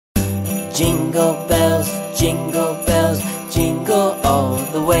jingle bells, jingle all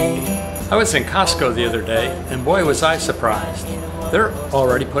the way. I was in Costco the other day, and boy was I surprised. They're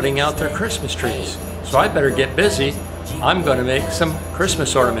already putting out their Christmas trees, so I better get busy. I'm going to make some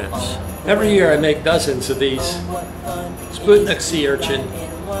Christmas ornaments. Every year I make dozens of these Sputnik sea urchin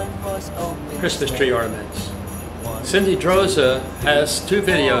Christmas tree ornaments. Cindy Droza has 2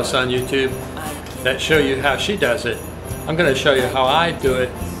 videos on YouTube that show you how she does it. I'm going to show you how I do it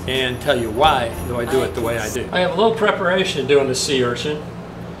and tell you why do I do it the way I do. I have a little preparation doing the sea urchin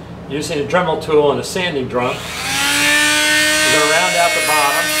using a Dremel tool and a sanding drum. I'm going to round out the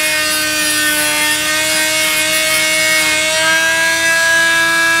bottom.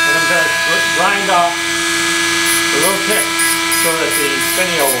 And I'm going to grind off the little tip so that the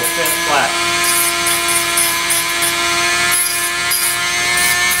finial will fit flat.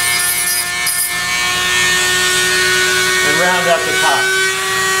 And round out the top.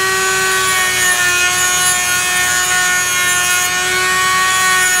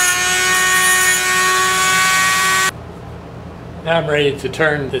 Now I'm ready to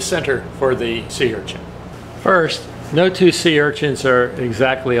turn the center for the sea urchin. First, no 2 sea urchins are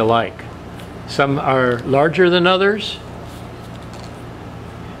exactly alike. Some are larger than others,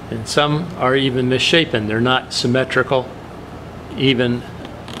 and some are even misshapen. They're not symmetrical, even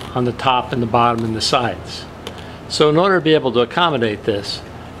on the top and the bottom and the sides. So in order to be able to accommodate this,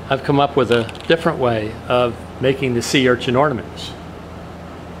 I've come up with a different way of making the sea urchin ornaments.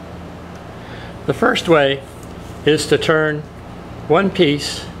 The first way is to turn one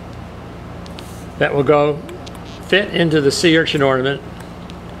piece that will go fit into the sea urchin ornament,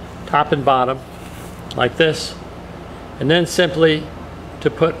 top and bottom, like this, and then simply to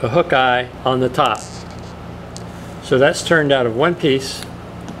put a hook eye on the top. So that's turned out of one piece.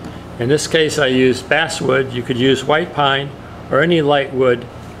 In this case I use basswood. You could use white pine or any light wood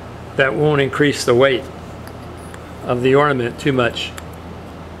that won't increase the weight of the ornament too much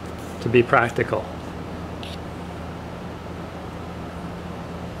to be practical.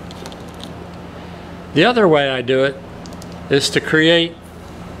 The other way I do it is to create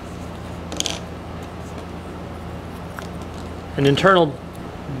an internal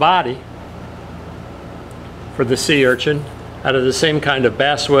body for the sea urchin out of the same kind of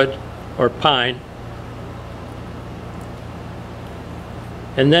basswood or pine,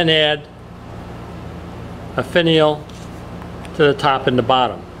 and then add a finial to the top and the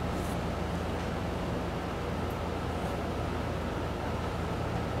bottom.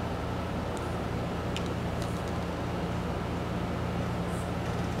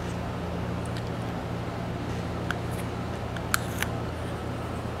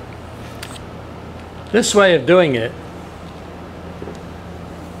 This way of doing it,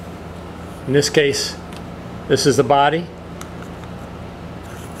 in this case, this is the body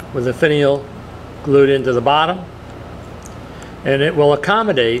with the finial glued into the bottom, and it will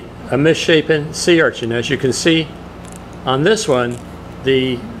accommodate a misshapen sea urchin. As you can see on this one,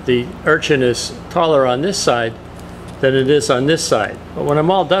 the urchin is taller on this side than it is on this side. But when I'm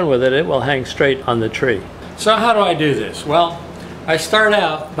all done with it, it will hang straight on the tree. So how do I do this? Well, I start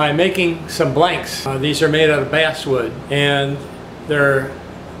out by making some blanks. These are made out of basswood, and they're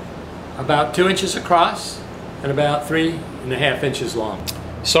about 2 inches across and about 3.5 inches long.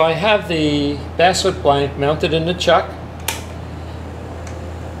 So I have the basswood blank mounted in the chuck.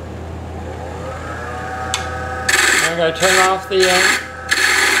 I'm going to turn off the end.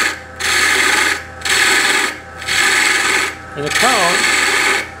 And the cone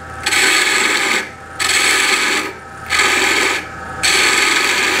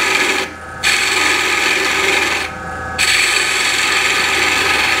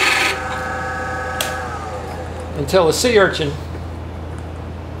until the sea urchin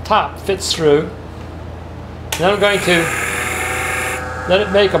top fits through. Then I'm going to let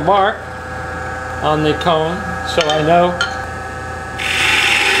it make a mark on the cone so I know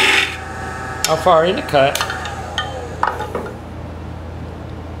how far in to cut,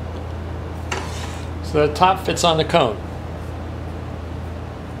 so the top fits on the cone.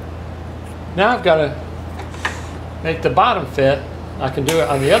 Now I've got to make the bottom fit. I can do it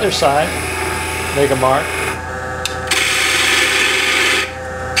on the other side, make a mark.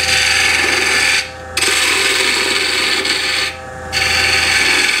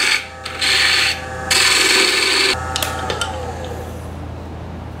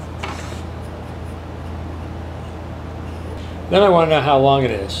 Then I want to know how long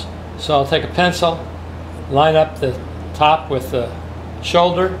it is. So I'll take a pencil, line up the top with the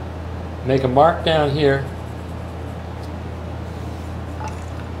shoulder, make a mark down here,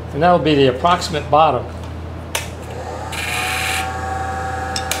 and that will be the approximate bottom.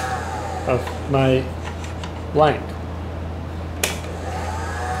 of my blank.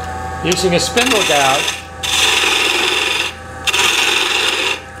 Using a spindle gouge,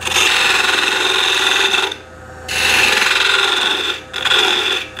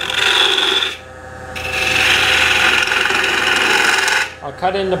 I'll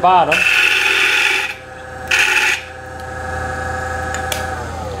cut in the bottom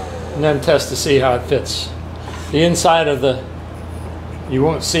and then test to see how it fits. The inside of the, you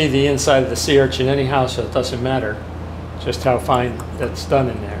won't see the inside of the sea urchin anyhow, so it doesn't matter just how fine that's done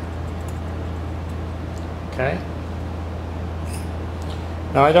in there. Okay.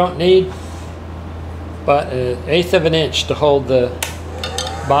 Now I don't need but 1/8 of an inch to hold the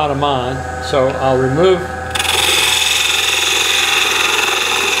bottom on, so I'll remove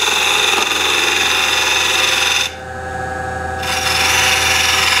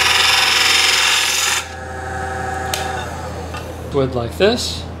wood like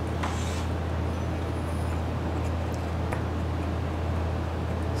this.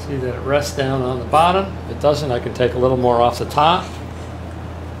 See that it rests down on the bottom. If it doesn't, I can take a little more off the top.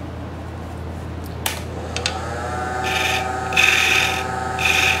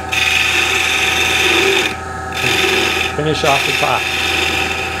 Finish off the top.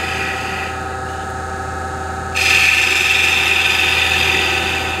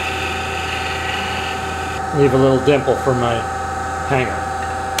 Leave a little dimple for my hanger.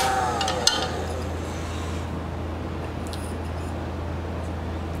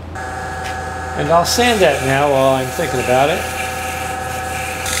 And I'll sand that now while I'm thinking about it.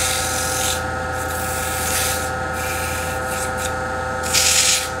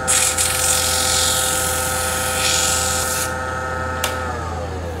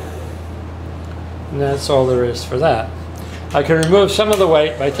 And that's all there is for that. I can remove some of the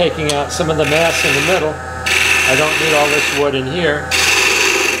weight by taking out some of the mass in the middle. I don't need all this wood in here.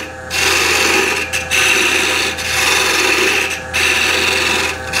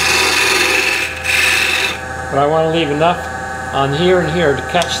 But I want to leave enough on here and here to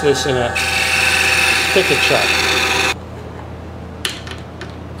catch this in a thicket chuck.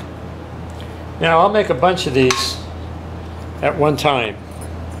 Now I'll make a bunch of these at one time.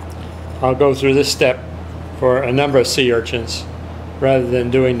 I'll go through this step for a number of sea urchins rather than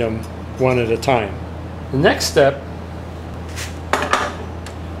doing them one at a time. The next step,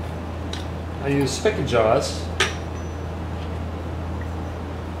 I use spigot jaws.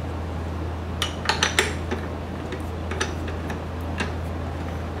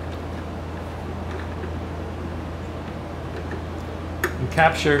 And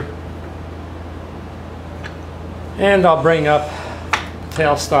capture, and I'll bring up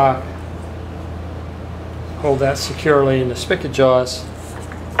tailstock, hold that securely in the spigot jaws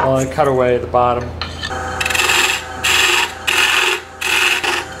while I cut away the bottom.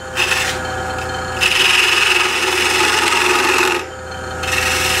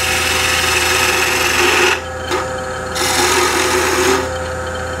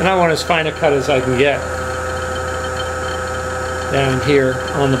 And I want as fine a cut as I can get down here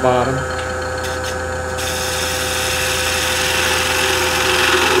on the bottom.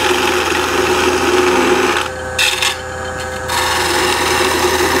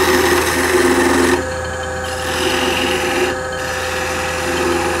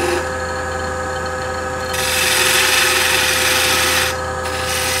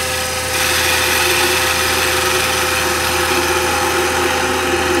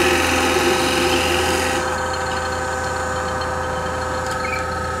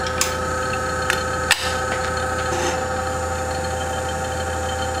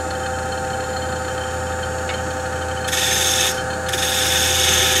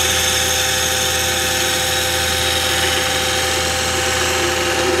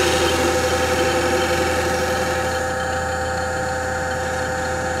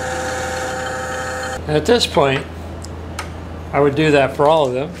 And at this point, I would do that for all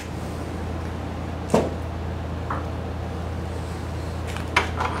of them.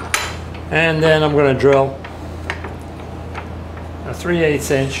 And then I'm going to drill a 3/8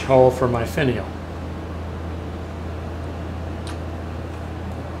 inch hole for my finial.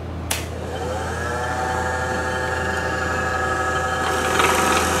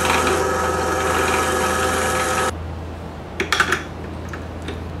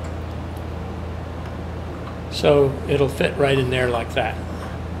 So it'll fit right in there like that.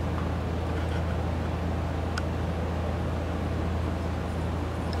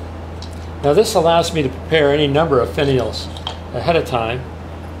 Now this allows me to prepare any number of finials ahead of time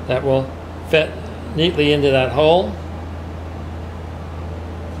that will fit neatly into that hole.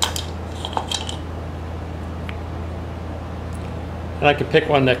 And I can pick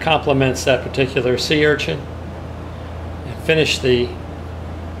one that complements that particular sea urchin. And finish the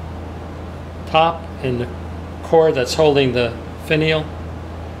top and the core that's holding the finial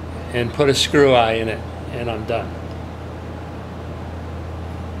and put a screw eye in it, and I'm done.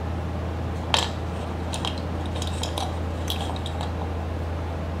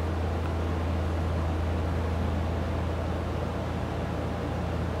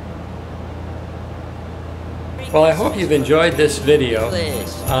 Well, I hope you've enjoyed this video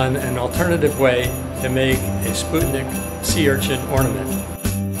on an alternative way to make a Sputnik sea urchin ornament.